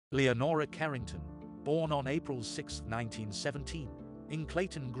Leonora Carrington, born on April 6, 1917, in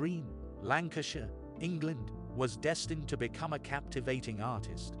Clayton Green, Lancashire, England, was destined to become a captivating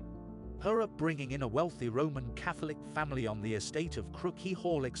artist. Her upbringing in a wealthy Roman Catholic family on the estate of Crookey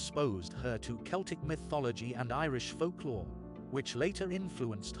Hall exposed her to Celtic mythology and Irish folklore, which later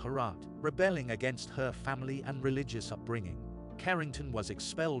influenced her art. Rebelling against her family and religious upbringing, Carrington was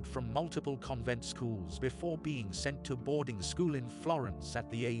expelled from multiple convent schools before being sent to boarding school in Florence at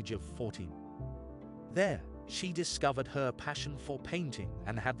the age of 14. There, she discovered her passion for painting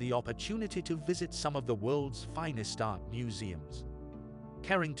and had the opportunity to visit some of the world's finest art museums.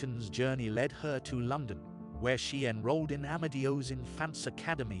 Carrington's journey led her to London, where she enrolled in Amadio's Infants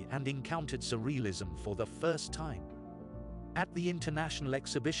Academy and encountered Surrealism for the first time. At the International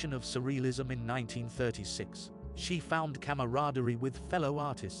Exhibition of Surrealism in 1936, she found camaraderie with fellow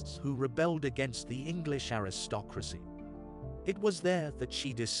artists who rebelled against the English aristocracy. It was there that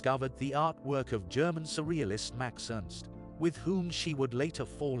she discovered the artwork of German surrealist Max Ernst, with whom she would later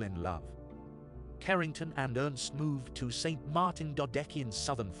fall in love. Carrington and Ernst moved to Saint Martin d'Audequy in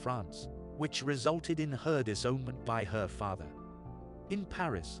southern France, which resulted in her disownment by her father. In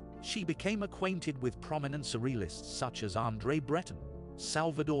Paris, she became acquainted with prominent surrealists such as André Breton,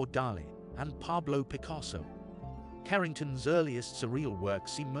 Salvador Dali, and Pablo Picasso. Carrington's earliest surreal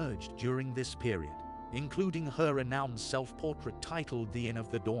works emerged during this period, including her renowned self-portrait titled The Inn of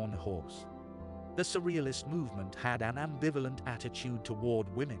the Dawn Horse. The Surrealist movement had an ambivalent attitude toward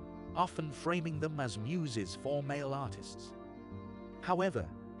women, often framing them as muses for male artists. However,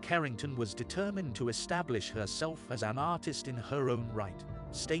 Carrington was determined to establish herself as an artist in her own right,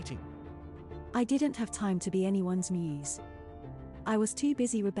 stating, "I didn't have time to be anyone's muse. I was too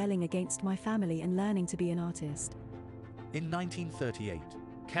busy rebelling against my family and learning to be an artist." In 1938,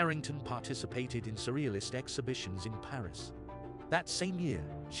 Carrington participated in surrealist exhibitions in Paris. That same year,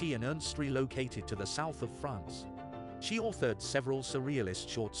 she and Ernst relocated to the south of France. She authored several surrealist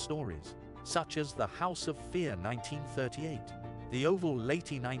short stories, such as The House of Fear 1938, The Oval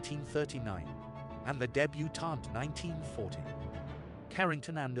Lady 1939, and The Debutante 1940.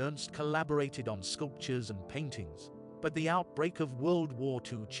 Carrington and Ernst collaborated on sculptures and paintings, but the outbreak of World War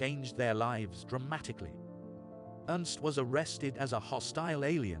II changed their lives dramatically. Ernst was arrested as a hostile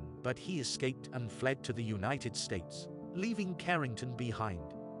alien, but he escaped and fled to the United States, leaving Carrington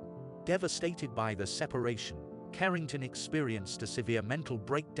behind. Devastated by the separation, Carrington experienced a severe mental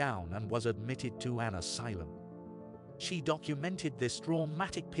breakdown and was admitted to an asylum. She documented this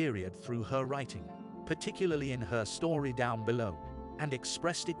traumatic period through her writing, particularly in her story Down Below, and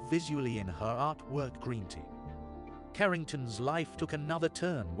expressed it visually in her artwork Green Tea. Carrington's life took another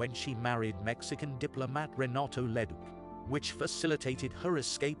turn when she married Mexican diplomat Renato Leduc, which facilitated her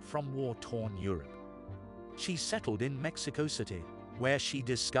escape from war-torn Europe. She settled in Mexico City, where she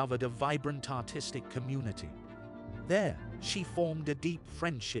discovered a vibrant artistic community. There, she formed a deep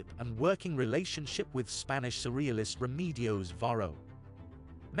friendship and working relationship with Spanish surrealist Remedios Varo.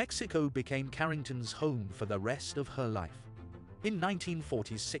 Mexico became Carrington's home for the rest of her life. In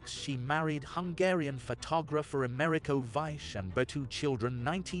 1946, she married Hungarian photographer Americo Weisz and bore 2 children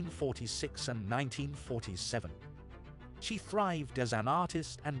 1946 and 1947. She thrived as an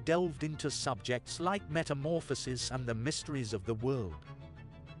artist and delved into subjects like metamorphosis and the mysteries of the world.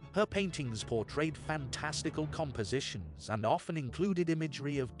 Her paintings portrayed fantastical compositions and often included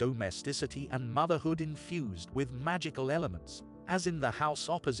imagery of domesticity and motherhood infused with magical elements, as in The House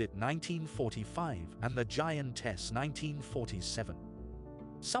Opposite 1945 and The Giantess 1947.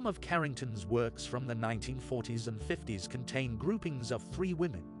 Some of Carrington's works from the 1940s and 50s contain groupings of 3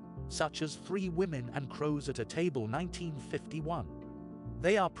 women, such as 3 Women and Crows at a Table 1951.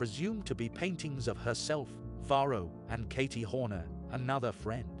 They are presumed to be paintings of herself, Varro, and Katie Horner, another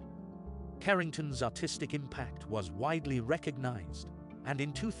friend. Carrington's artistic impact was widely recognized, and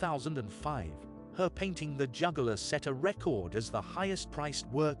in 2005, her painting The Juggler set a record as the highest-priced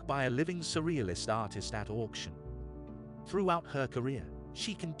work by a living surrealist artist at auction. Throughout her career,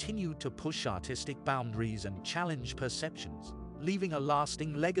 she continued to push artistic boundaries and challenge perceptions, leaving a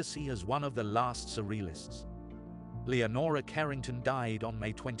lasting legacy as one of the last surrealists. Leonora Carrington died on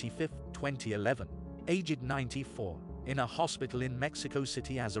May 25, 2011, aged 94, in a hospital in Mexico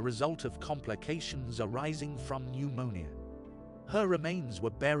City as a result of complications arising from pneumonia. Her remains were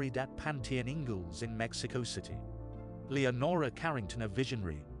buried at Panteon Ingles in Mexico City. Leonora Carrington, a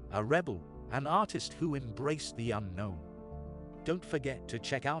visionary, a rebel, an artist who embraced the unknown. Don't forget to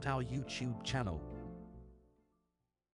check out our YouTube channel.